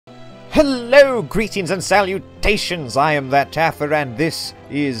Hello, greetings and salutations. I am ThatTaffer, and this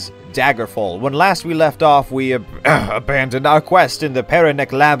is Daggerfall. When last we left off, we abandoned our quest in the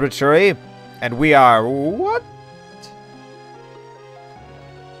Paranek Laboratory, and we are what?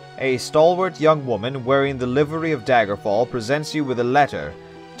 A stalwart young woman wearing the livery of Daggerfall presents you with a letter.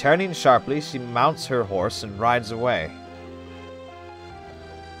 Turning sharply, she mounts her horse and rides away.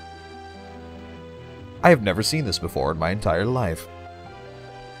 I have never seen this before in my entire life.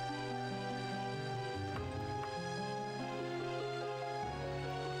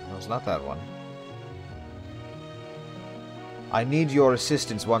 No, it's not that one. I need your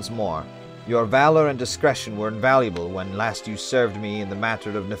assistance once more. Your valor and discretion were invaluable when last you served me in the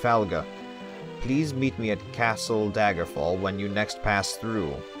matter of Nifalga. Please meet me at Castle Daggerfall when you next pass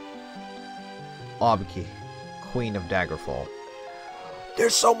through. Obki, Queen of Daggerfall.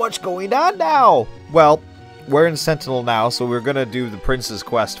 There's so much going on now! Well, we're in Sentinel now, so we're gonna do the Prince's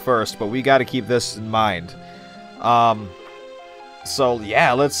quest first, but we gotta keep this in mind. So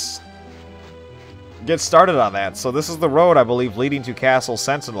yeah, let's get started on that. So this is the road, I believe, leading to Castle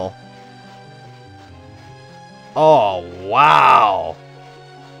Sentinel. Oh, wow!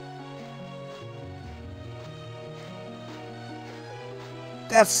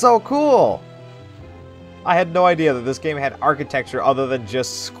 That's so cool! I had no idea that this game had architecture other than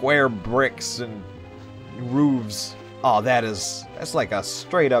just square bricks and roofs. Oh, that's like a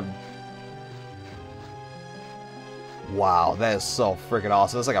straight up... Wow, that is so freaking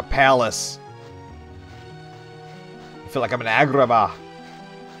awesome. That's like a palace. I feel like I'm in Agrabah.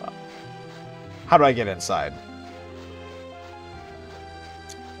 How do I get inside?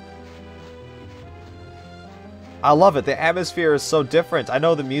 I love it. The atmosphere is so different. I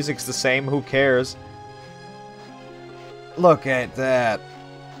know the music's the same. Who cares? Look at that.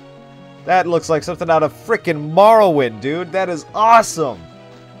 That looks like something out of frickin' Morrowind, dude. That is awesome.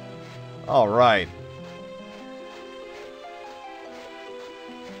 Alright.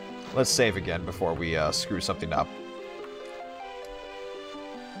 Let's save again before we screw something up.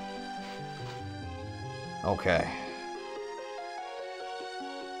 Okay.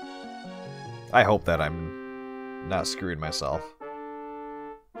 I hope that I'm not screwing myself.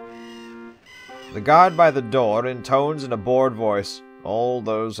 The guard by the door intones in a bored voice. All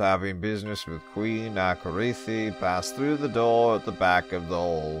those having business with Queen Akorithi pass through the door at the back of the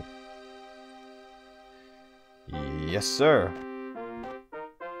hall. Yes, sir.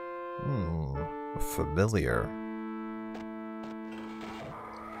 Familiar.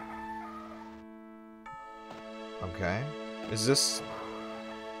 Okay. Is this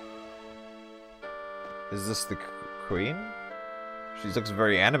the Queen? She looks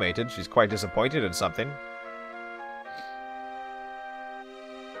very animated. She's quite disappointed in something.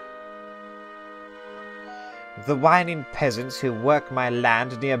 The whining peasants who work my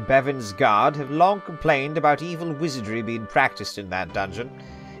land near Bevan's Guard have long complained about evil wizardry being practiced in that dungeon.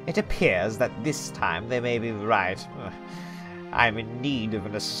 It appears that this time they may be right. I'm in need of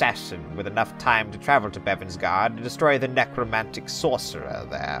an assassin with enough time to travel to Bevan's Guard and destroy the necromantic sorcerer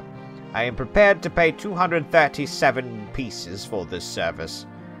there. I am prepared to pay 237 pieces for this service.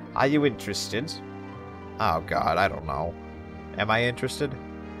 Are you interested? Oh god, I don't know. Am I interested?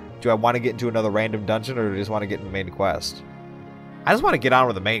 Do I want to get into another random dungeon, or do I just want to get in the main quest? I just want to get on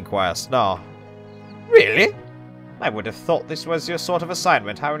with the main quest. No. Really? I would have thought this was your sort of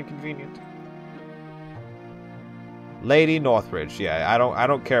assignment. How inconvenient. Lady Northridge. Yeah, I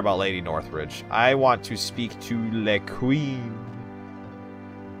don't care about Lady Northridge. I want to speak to Le Queen.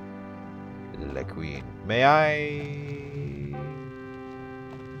 Le Queen. May I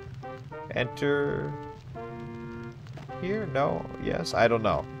enter here? No. Yes. I don't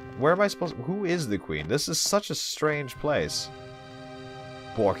know. Where am I supposed to... Who is the Queen? This is such a strange place.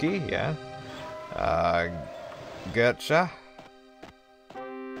 Borky, yeah. Gotcha.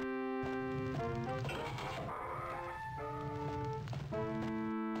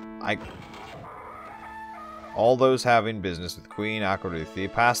 All those having business with Queen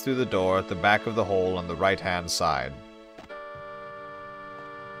Akorithi pass through the door at the back of the hole on the right-hand side.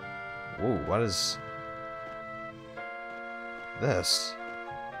 Ooh, what is this?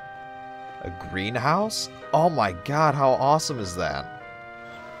 A greenhouse? Oh my god, how awesome is that?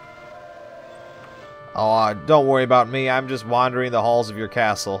 Oh, don't worry about me. I'm just wandering the halls of your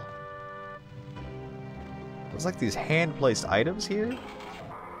castle. There's like these hand-placed items here?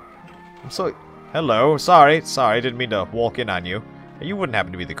 I'm so... Hello. Sorry, didn't mean to walk in on you. You wouldn't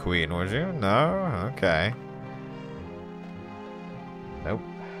happen to be the queen, would you? No? Okay. Nope.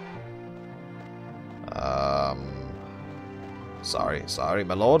 Sorry,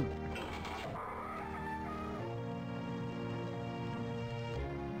 my lord.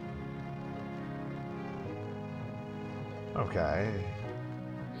 Okay.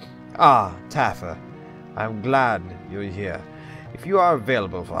 Ah, Taffer. I'm glad you're here. If you are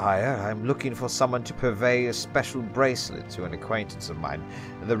available for hire, I'm looking for someone to purvey a special bracelet to an acquaintance of mine.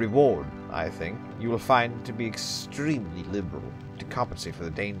 The reward, I think, you will find to be extremely liberal to compensate for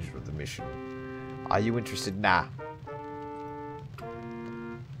the danger of the mission. Are you interested? Nah.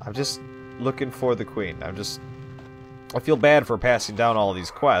 I'm just looking for the queen. I feel bad for passing down all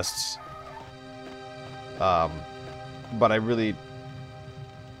these quests. But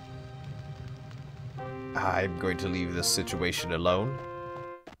I'm going to leave this situation alone.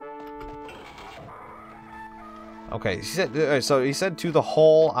 Okay, he said, so he said to the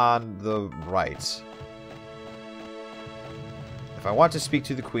hole on the right. If I want to speak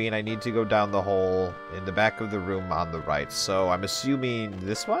to the queen, I need to go down the hole in the back of the room on the right. So I'm assuming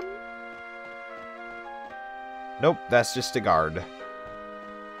this one? Nope, that's just a guard.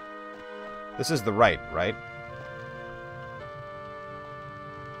 This is the right?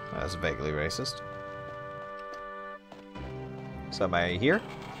 That's vaguely racist. So am I here?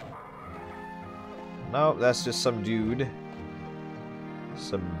 No, that's just some dude.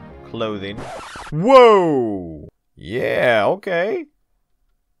 Some clothing. Whoa! Yeah, okay.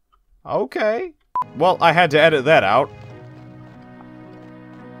 Okay. Well, I had to edit that out.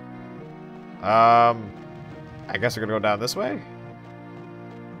 I guess we're gonna go down this way?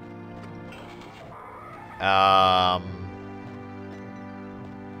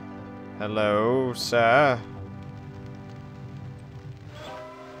 Hello, sir.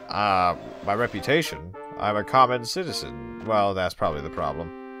 My reputation? I'm a common citizen. Well, that's probably the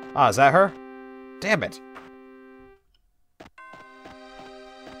problem. Ah, is that her? Damn it.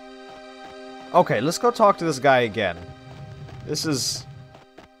 Okay, let's go talk to this guy again. This is...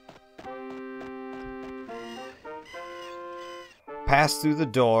 Pass through the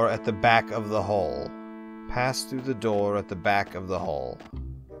door at the back of the hole. Pass through the door at the back of the hole.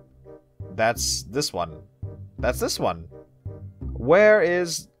 That's this one. That's this one. Where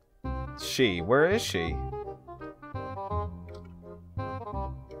is she? Where is she?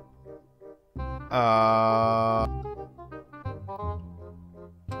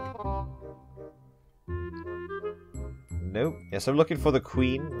 Nope. Yes, I'm looking for the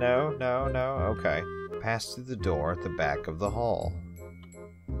queen. No. Okay. Pass through the door at the back of the hall.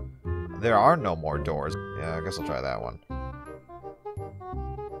 There are no more doors. Yeah, I guess I'll try that one. I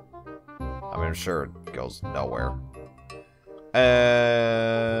mean, I'm sure it goes nowhere.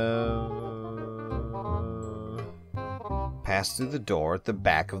 Pass through the door at the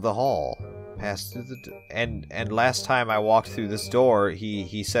back of the hall. Pass through the and last time I walked through this door,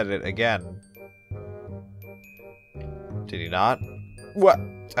 he said it again. Did he not? What?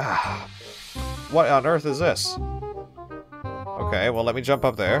 Ah. What on earth is this? Okay, well let me jump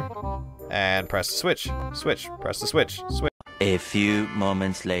up there and press the switch. Switch. Press the switch. Switch. A few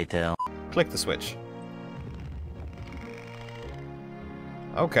moments later. Click the switch.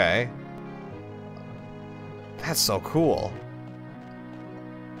 Okay. That's so cool.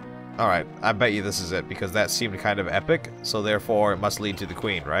 Alright, I bet you this is it, because that seemed kind of epic, so therefore it must lead to the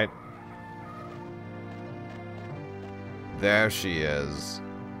queen, right? There she is.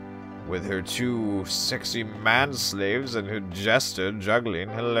 With her two sexy man-slaves and her jester juggling.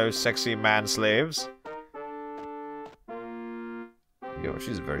 Hello, sexy man-slaves. Yo,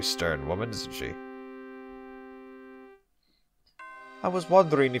 she's a very stern woman, isn't she? I was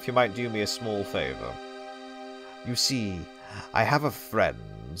wondering if you might do me a small favor. You see, I have a friend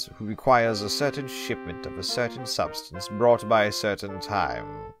who requires a certain shipment of a certain substance brought by a certain time.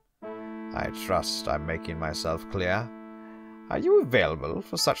 I trust I'm making myself clear. Are you available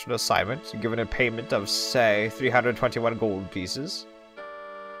for such an assignment, given a payment of, say, 321 gold pieces?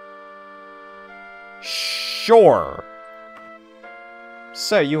 Sure!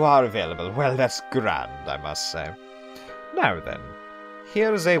 So you are available. Well, that's grand, I must say. Now then,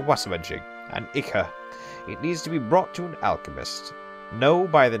 here is a whatsamajig, an ichor. It needs to be brought to an alchemist. Know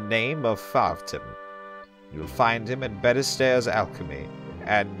by the name of Favtim. You'll find him at Bedistairs Alchemy,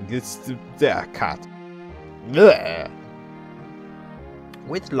 and it's the cat. Blech.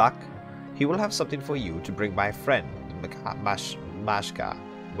 With luck, he will have something for you to bring my friend, Mashka.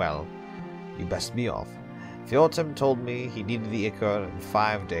 Well, you best be off. Fjortem told me he needed the ichor in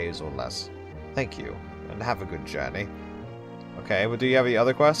 5 days or less. Thank you, and have a good journey. Okay, but do you have any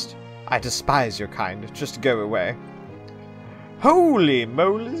other quest? I despise your kind. Just go away. Holy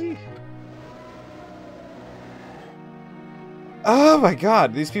moly! Oh my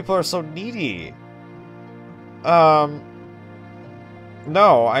god, these people are so needy.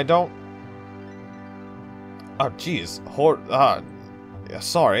 No, I don't... Oh, jeez. Yeah,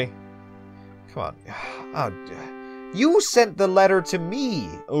 sorry. Come on. Oh, You sent the letter to me!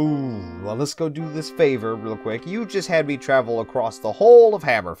 Oh, well, let's go do this favor real quick. You just had me travel across the whole of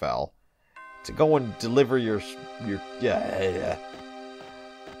Hammerfell to go and deliver your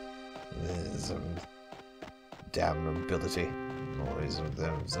some damn ability.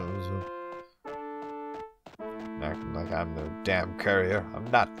 Acting like I'm the damn courier. I'm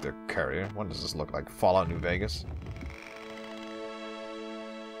not the courier. What does this look like? Fallout New Vegas?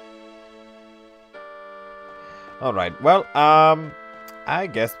 Alright, well, I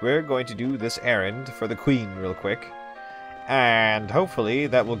guess we're going to do this errand for the Queen real quick. And hopefully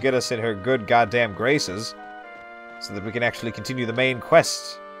that will get us in her good goddamn graces, so that we can actually continue the main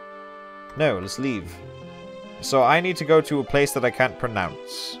quest. No, let's leave. So I need to go to a place that I can't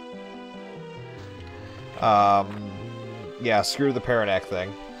pronounce. Yeah, screw the Paradak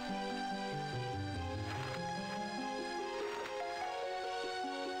thing.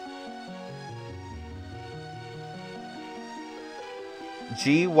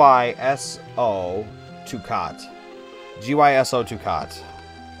 Gyso Tukat. Gyso Tukat.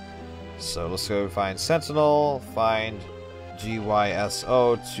 So let's go find Sentinel, find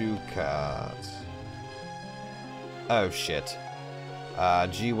Gyso Tukat. Oh shit.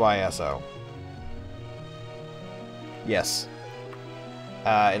 Gyso. Yes.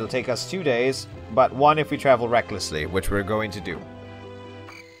 It'll take us 2 days, but 1 if we travel recklessly, which we're going to do.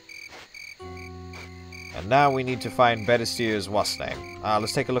 And now we need to find Bedistir's what's name.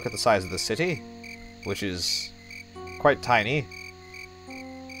 Let's take a look at the size of the city, which is quite tiny.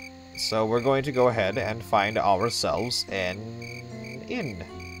 So we're going to go ahead and find ourselves an inn.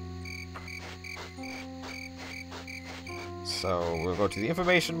 So we'll go to the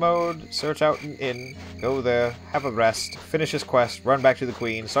information mode, search out an inn, go there, have a rest, finish this quest, run back to the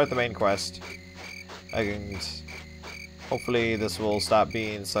Queen, start the main quest, and hopefully this will stop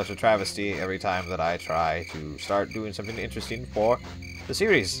being such a travesty every time that I try to start doing something interesting for the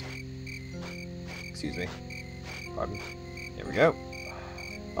series. Excuse me. Pardon. Here we go.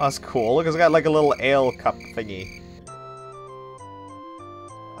 Oh, that's cool. Look, it's got like a little ale cup thingy.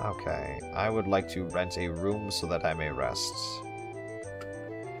 Okay, I would like to rent a room so that I may rest.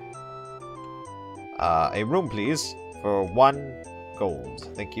 A room, please, for 1 gold.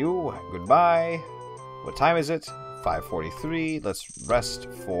 Thank you. Goodbye. What time is it? 5:43. Let's rest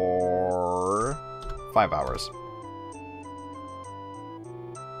for 5 hours.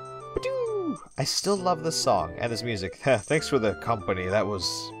 Ba-doo! I still love this song and this music. Thanks for the company. That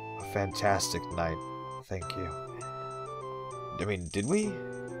was a fantastic night. Thank you. I mean, did we?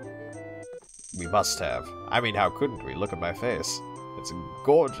 We must have. I mean, how couldn't we? Look at my face. It's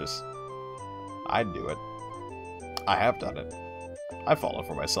gorgeous. I'd do it. I have done it. I've fallen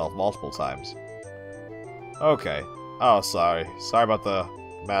for myself multiple times. Okay. Oh, sorry. Sorry about the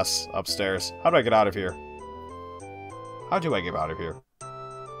mess upstairs. How do I get out of here? How do I get out of here?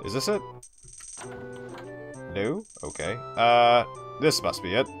 Is this it? No? Okay. This must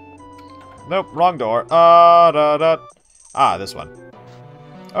be it. Nope, wrong door. This one.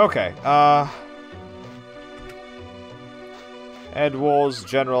 Okay, Edwards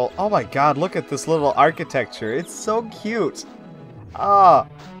General. Oh my god, look at this little architecture. It's so cute.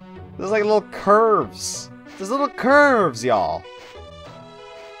 There's like little curves. There's little curves, y'all.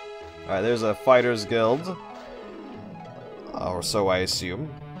 Alright, there's a Fighters Guild. Or so I assume.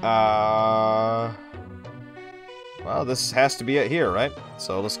 Well, this has to be it here, right?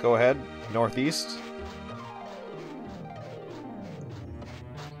 So let's go ahead. Northeast.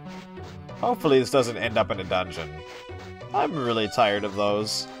 Hopefully this doesn't end up in a dungeon. I'm really tired of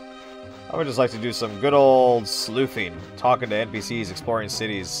those. I would just like to do some good old sleuthing, talking to NPCs, exploring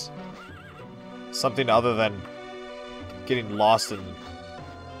cities. Something other than getting lost in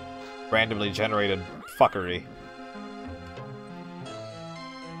randomly generated fuckery.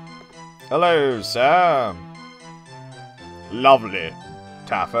 Hello, sir. Lovely.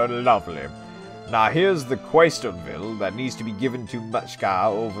 Taffer, lovely. Now here's the Quaestorville that needs to be given to Machka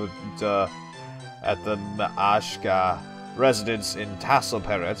over at the Ashka residence in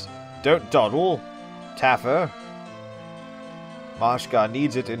Tasselperet. Don't dawdle, Taffer. Machka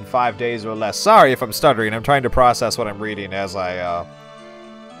needs it in 5 days or less. Sorry if I'm stuttering. I'm trying to process what I'm reading as I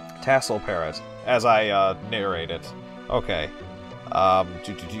Tasselperet as I narrate it. Okay.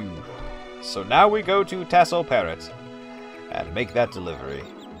 So now we go to Tasselperet and make that delivery.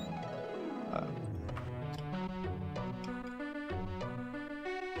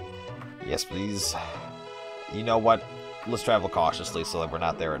 Yes, please. You know what? Let's travel cautiously so that we're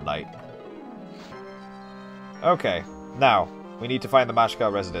not there at night. Okay, now, we need to find the Machka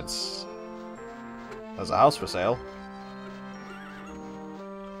residence. There's a house for sale.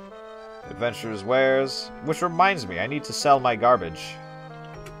 Adventurer's wares. Which reminds me, I need to sell my garbage.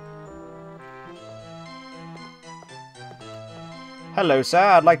 Hello, sir.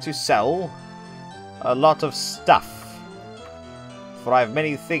 I'd like to sell a lot of stuff. For I have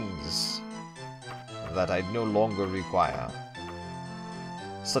many things that I no longer require.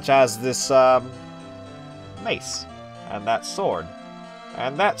 Such as this, mace. And that sword.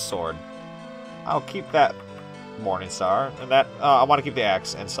 And that sword. I'll keep that Morningstar. And that, I want to keep the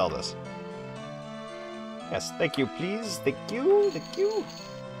axe and sell this. Yes, thank you, please. Thank you, thank you.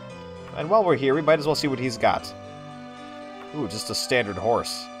 And while we're here, we might as well see what he's got. Ooh, just a standard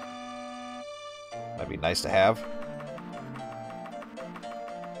horse. That'd be nice to have.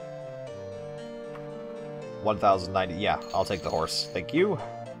 1,090. Yeah, I'll take the horse. Thank you.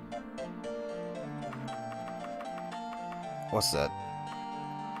 What's that?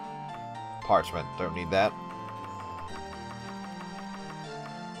 Parchment. Don't need that.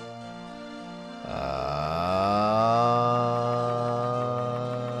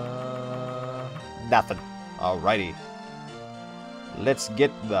 Nothing. Alrighty. Let's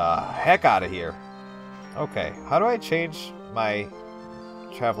get the heck out of here. Okay, how do I change my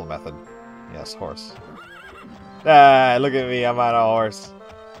travel method? Yes, horse. Ah, look at me, I'm on a horse.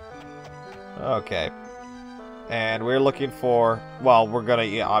 Okay. And we're looking for... Well, we're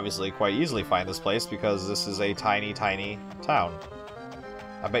gonna obviously quite easily find this place because this is a tiny, tiny town.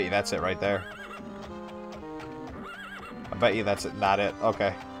 I bet you that's it right there. I bet you that's it. Not it.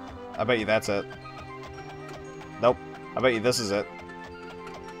 Okay. I bet you that's it. Nope. I bet you this is it.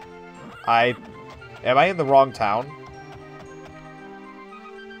 Am I in the wrong town?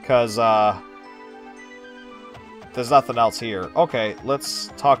 Because, there's nothing else here. Okay, let's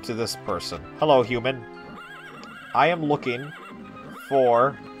talk to this person. Hello, human. I am looking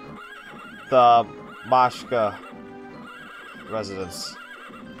for the Mashka residence.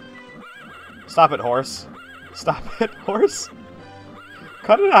 Stop it, horse. Stop it, horse.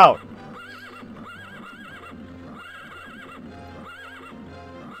 Cut it out.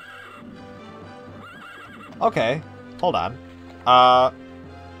 Okay, hold on.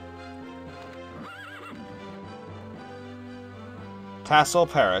 Tassel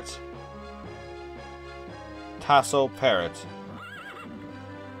parrot. Tassel parrot.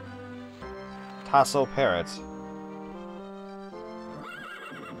 Tassel parrot.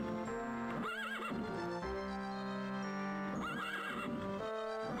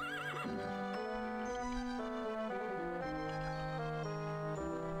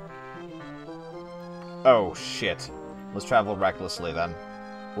 Oh, shit. Let's travel recklessly, then.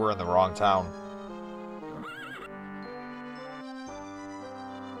 We're in the wrong town.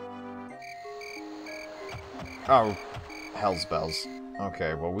 Oh, hell's bells.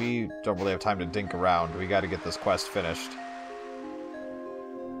 Okay, well, we don't really have time to dink around. We gotta get this quest finished.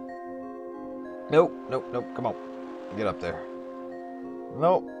 Nope, nope, nope. Come on. Get up there.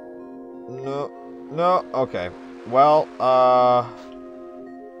 Nope. No. No. Okay. Well,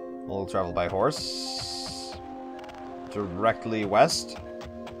 we'll travel by horse. Directly west.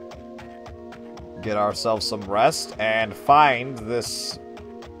 Get ourselves some rest and find this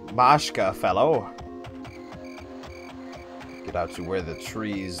Mashka fellow. Get out to where the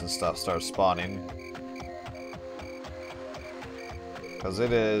trees and stuff start spawning. Because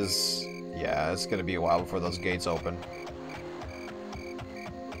it is... Yeah, it's going to be a while before those gates open.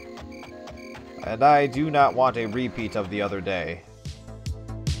 And I do not want a repeat of the other day.